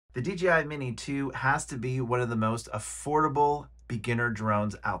The DJI Mini 2 has to be one of the most affordable beginner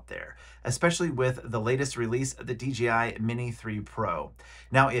drones out there, especially with the latest release of the DJI Mini 3 Pro.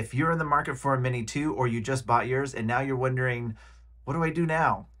 Now, if you're in the market for a Mini 2 or you just bought yours and now you're wondering, what do I do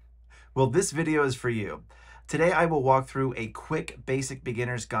now? Well, this video is for you. Today, I will walk through a quick basic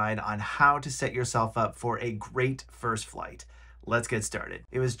beginner's guide on how to set yourself up for a great first flight. Let's get started.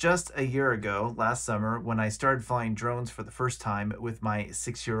 It was just a year ago, last summer, when I started flying drones for the first time with my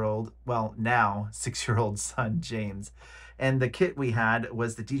 6-year-old, well, now 6-year-old son, James. And the kit we had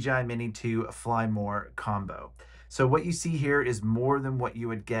was the DJI Mini 2 Fly More combo. So what you see here is more than what you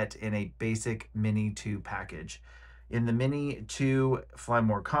would get in a basic Mini 2 package. In the Mini 2 Fly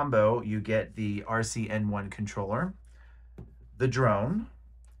More combo, you get the RC-N1 controller, the drone,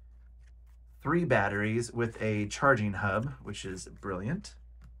 3 batteries with a charging hub, which is brilliant,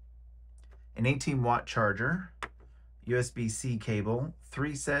 an 18-watt charger, USB-C cable,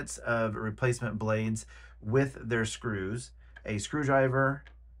 3 sets of replacement blades with their screws, a screwdriver,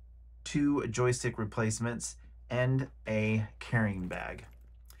 2 joystick replacements, and a carrying bag.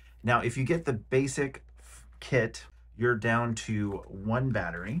 Now, if you get the basic kit, you're down to 1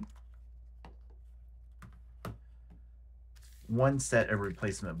 battery, 1 set of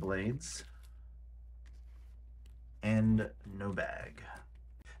replacement blades, and no bag.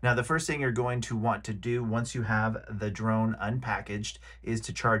 Now, the first thing you're going to want to do once you have the drone unpackaged is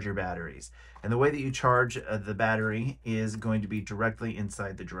to charge your batteries. And the way that you charge the battery is going to be directly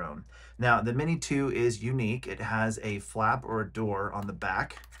inside the drone. Now, the Mini 2 is unique. It has a flap or a door on the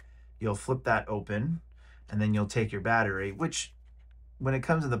back. You'll flip that open, and then you'll take your battery, which when it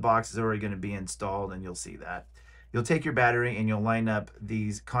comes in the box is already going to be installed, and you'll see that. You'll take your battery and you'll line up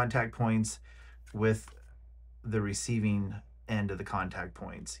these contact points with the receiving end of the contact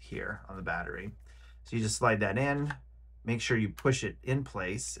points here on the battery. So you just slide that in, make sure you push it in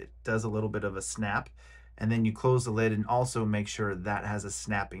place. It does a little bit of a snap, and then you close the lid and also make sure that has a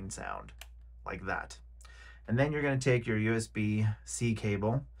snapping sound like that. And then you're going to take your USB-C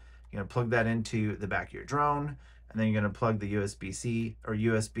cable, you're going to plug that into the back of your drone, and then you're going to plug the USB-C or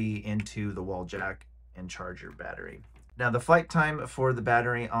USB into the wall jack and charge your battery. Now, the flight time for the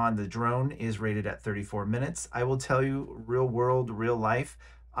battery on the drone is rated at 34 minutes. I will tell you, real world, real life,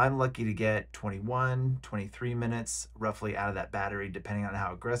 I'm lucky to get 21, 23 minutes roughly out of that battery, depending on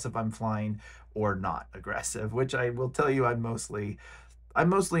how aggressive I'm flying or not aggressive, which I will tell you I'm mostly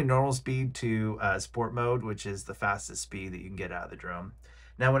normal speed to sport mode, which is the fastest speed that you can get out of the drone.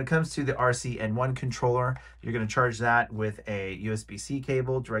 Now, when it comes to the RC-N1 controller, you're going to charge that with a USB-C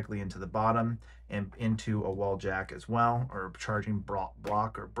cable directly into the bottom and into a wall jack as well, or charging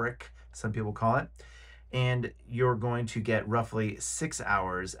block or brick, some people call it. And you're going to get roughly 6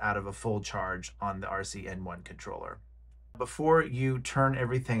 hours out of a full charge on the RC-N1 controller. Before you turn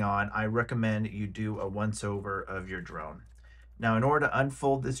everything on, I recommend you do a once-over of your drone. Now, in order to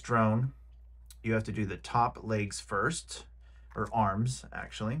unfold this drone, you have to do the top legs first, or arms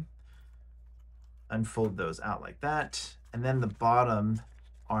actually. Unfold those out like that, and then the bottom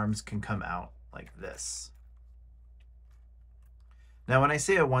arms can come out like this. Now, when I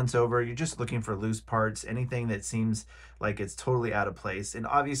say a once over, you're just looking for loose parts, anything that seems like it's totally out of place. And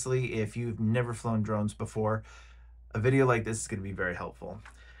obviously, if you've never flown drones before, a video like this is going to be very helpful.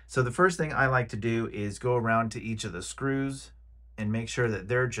 So the first thing I like to do is go around to each of the screws and make sure that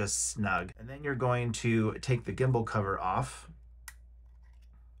they're just snug. And then you're going to take the gimbal cover off.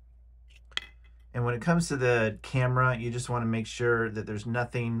 And when it comes to the camera, you just want to make sure that there's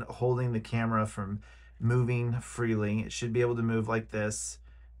nothing holding the camera from moving freely. It should be able to move like this,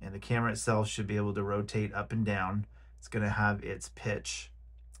 and the camera itself should be able to rotate up and down. It's going to have its pitch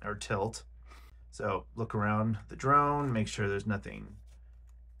or tilt. So look around the drone, make sure there's nothing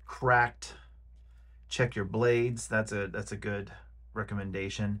cracked. Check your blades. That's a good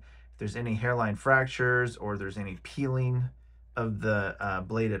recommendation. If there's any hairline fractures or there's any peeling of the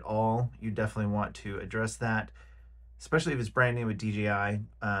blade at all, you definitely want to address that, especially if it's brand new with DJI.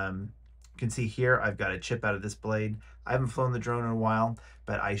 You can see here I've got a chip out of this blade. I haven't flown the drone in a while,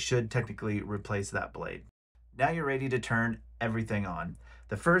 but I should technically replace that blade. Now you're ready to turn everything on.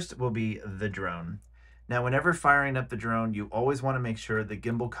 The first will be the drone. Now, whenever firing up the drone, you always want to make sure the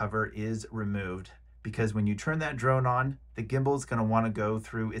gimbal cover is removed, because when you turn that drone on, the gimbal is going to want to go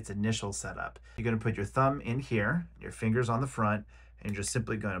through its initial setup. You're going to put your thumb in here, your fingers on the front, and you're just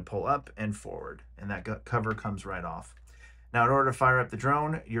simply going to pull up and forward, and that cover comes right off. Now, in order to fire up the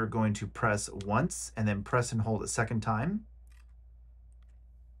drone, you're going to press once and then press and hold a second time.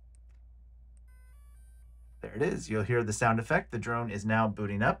 There it is. You'll hear the sound effect. The drone is now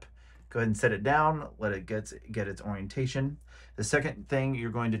booting up. Go ahead and set it down, let it get its orientation. The second thing you're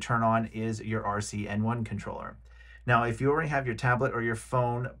going to turn on is your RC N1 controller. Now, if you already have your tablet or your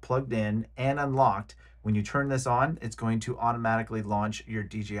phone plugged in and unlocked, when you turn this on, it's going to automatically launch your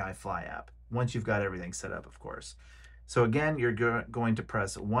DJI Fly app, once you've got everything set up, of course. So again, you're going to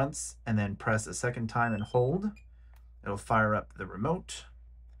press once and then press a second time and hold. It'll fire up the remote.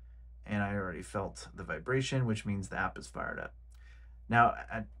 And I already felt the vibration, which means the app is fired up. Now,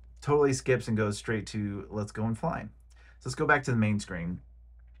 it totally skips and goes straight to let's go and fly. So let's go back to the main screen.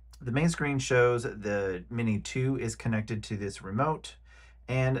 The main screen shows the Mini 2 is connected to this remote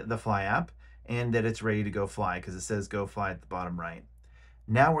and the Fly app, and that it's ready to go fly because it says go fly at the bottom right.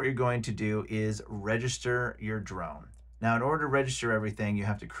 Now what you're going to do is register your drone. Now, in order to register everything, you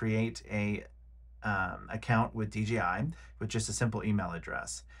have to create a account with DJI with just a simple email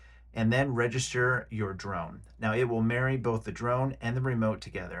address, and then register your drone. Now, it will marry both the drone and the remote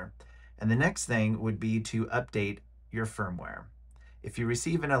together. And the next thing would be to update your firmware. If you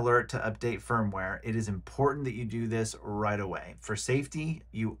receive an alert to update firmware, it is important that you do this right away. For safety,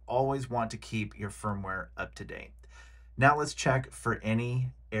 you always want to keep your firmware up to date. Now let's check for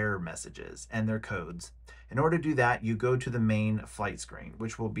any error messages and their codes. In order to do that, you go to the main flight screen,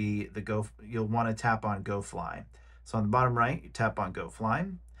 which will be you'll want to tap on Go Fly. So on the bottom right, you tap on Go Fly,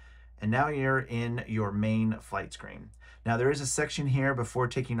 and now you're in your main flight screen. Now there is a section here before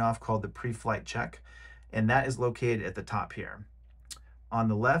taking off called the Preflight Check, and that is located at the top here. On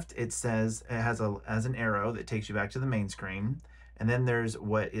the left, it says it has an arrow that takes you back to the main screen, and then there's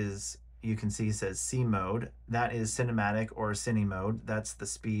what is, you can see, says C mode. That is cinematic or cine mode. That's the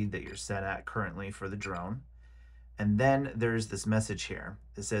speed that you're set at currently for the drone. And then there's this message here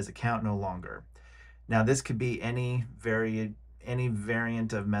that says account no longer. Now this could be any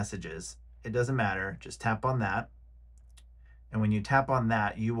variant of messages. It doesn't matter, just tap on that. And when you tap on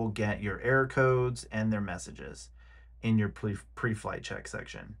that, you will get your error codes and their messages in your pre-flight check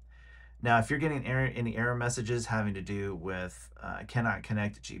section. Now, if you're getting any error messages having to do with cannot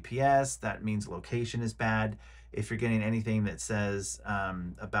connect to GPS, that means location is bad. If you're getting anything that says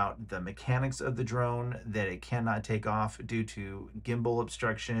about the mechanics of the drone, that it cannot take off due to gimbal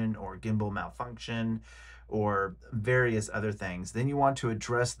obstruction or gimbal malfunction or various other things, then you want to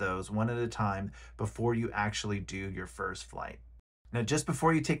address those one at a time before you actually do your first flight. Now, just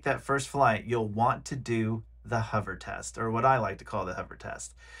before you take that first flight, you'll want to do the hover test, or what I like to call the hover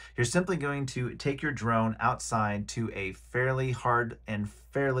test. You're simply going to take your drone outside to a fairly hard and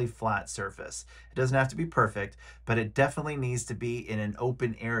fairly flat surface. It doesn't have to be perfect, but it definitely needs to be in an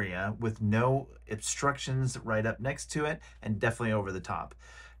open area with no obstructions right up next to it and definitely over the top.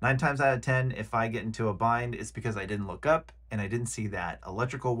 9 times out of 10, if I get into a bind, it's because I didn't look up and I didn't see that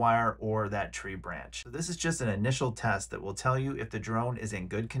electrical wire or that tree branch. So this is just an initial test that will tell you if the drone is in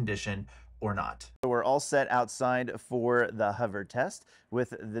good condition or not. So we're all set outside for the hover test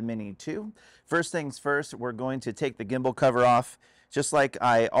with the Mini 2. First things first, we're going to take the gimbal cover off. Just like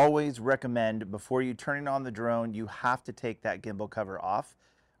I always recommend, before you turn on the drone, you have to take that gimbal cover off,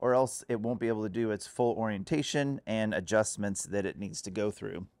 or else it won't be able to do its full orientation and adjustments that it needs to go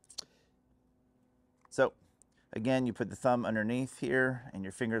through. So again, you put the thumb underneath here and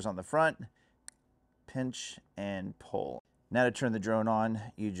your fingers on the front, pinch and pull. Now to turn the drone on,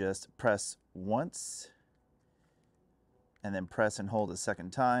 you just press once and then press and hold a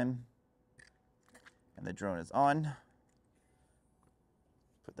second time, and the drone is on.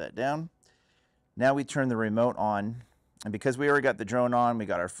 Put that down. Now we turn the remote on, and because we already got the drone on, we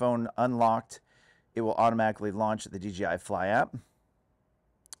got our phone unlocked, it will automatically launch the DJI Fly app.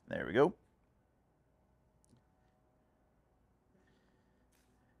 There we go.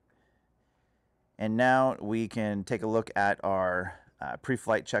 And now we can take a look at our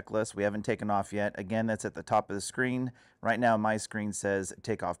pre-flight checklist. We haven't taken off yet. Again, that's at the top of the screen. Right now, my screen says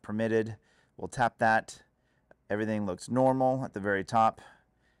takeoff permitted. We'll tap that. Everything looks normal at the very top.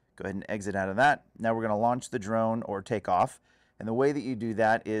 Go ahead and exit out of that. Now we're going to launch the drone or take off. And the way that you do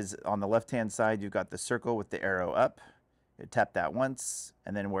that is on the left-hand side, you've got the circle with the arrow up. You tap that once,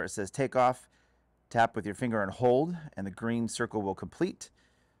 and then where it says takeoff, tap with your finger and hold, and the green circle will complete.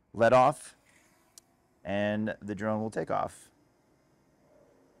 Let off, and the drone will take off.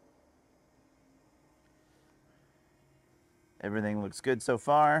 Everything looks good so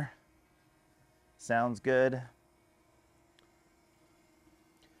far. Sounds good.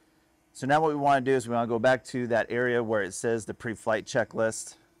 So now what we want to do is we want to go back to that area where it says the pre-flight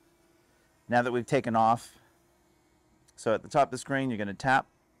checklist. Now that we've taken off, so at the top of the screen, you're going to tap.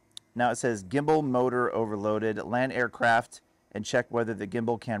 Now it says gimbal motor overloaded, land aircraft, and check whether the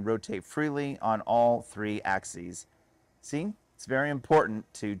gimbal can rotate freely on all 3 axes. See? It's very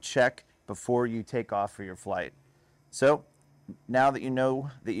important to check before you take off for your flight. So now that you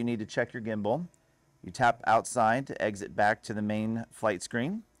know that you need to check your gimbal, you tap outside to exit back to the main flight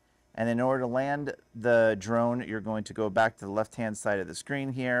screen. And in order to land the drone, you're going to go back to the left-hand side of the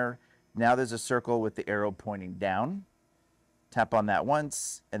screen here. Now there's a circle with the arrow pointing down. Tap on that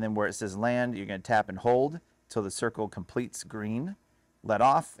once, and then where it says land, you're going to tap and hold till the circle completes green. Let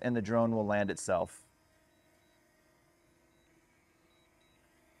off, and the drone will land itself.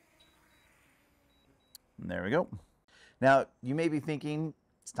 And there we go. Now, you may be thinking,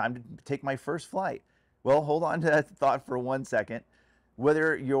 it's time to take my first flight. Well, hold on to that thought for 1 second.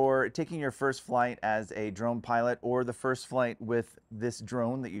 Whether you're taking your first flight as a drone pilot or the first flight with this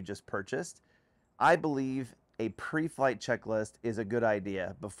drone that you just purchased, I believe a pre-flight checklist is a good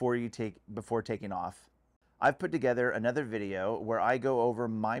idea before taking off. I've put together another video where I go over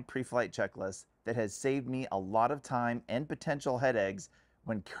my pre-flight checklist that has saved me a lot of time and potential headaches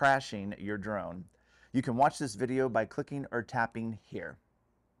when crashing your drone. You can watch this video by clicking or tapping here.